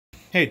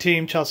Hey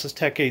team, Chelsea's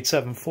Tech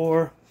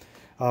 874.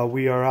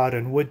 We are out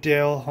in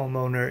Wooddale.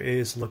 Homeowner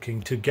is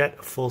looking to get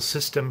a full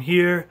system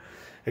here.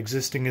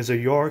 Existing is a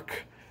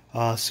York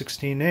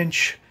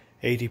 16-inch,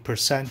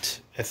 80%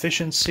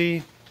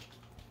 efficiency.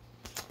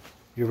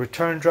 Your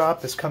return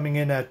drop is coming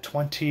in at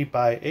 20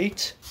 by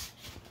 8.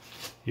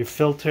 Your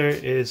filter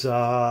is,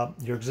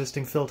 your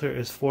existing filter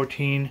is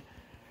 14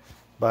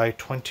 by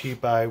 20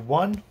 by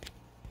 1.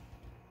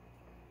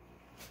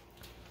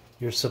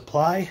 Your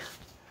supply,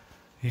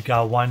 you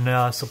got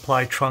one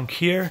supply trunk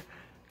here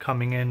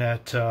coming in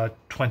at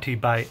 20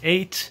 by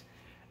 8,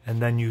 and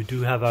then you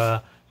do have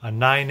a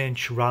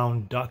 9-inch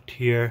round duct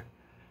here,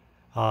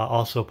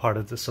 also part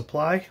of the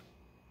supply.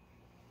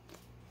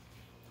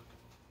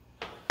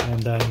 And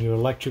then your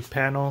electric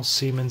panel,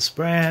 Siemens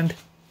brand.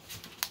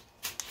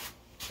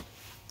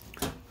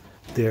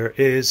 There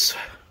is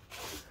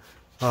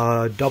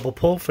a double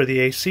pull for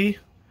the AC,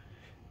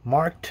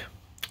 marked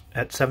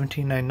at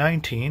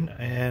 17,919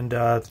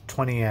 and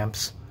 20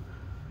 amps.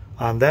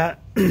 On that,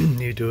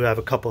 you do have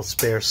a couple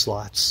spare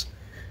slots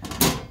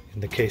in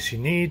the case you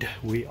need.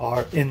 We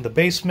are in the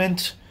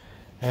basement,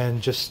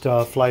 and just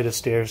a flight of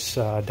stairs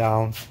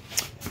down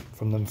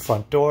from the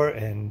front door,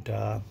 and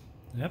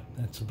yep,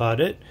 that's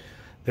about it.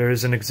 There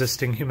is an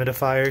existing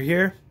humidifier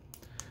here,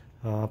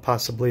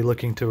 possibly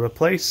looking to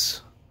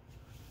replace.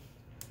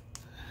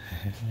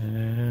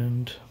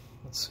 And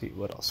let's see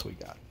what else we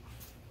got.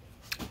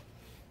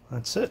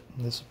 That's it.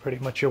 This is pretty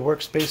much your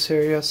workspace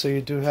area, so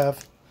you do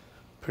have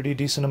pretty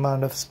decent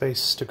amount of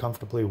space to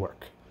comfortably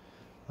work.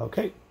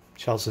 Okay,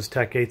 Chelsea's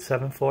Tech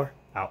 874.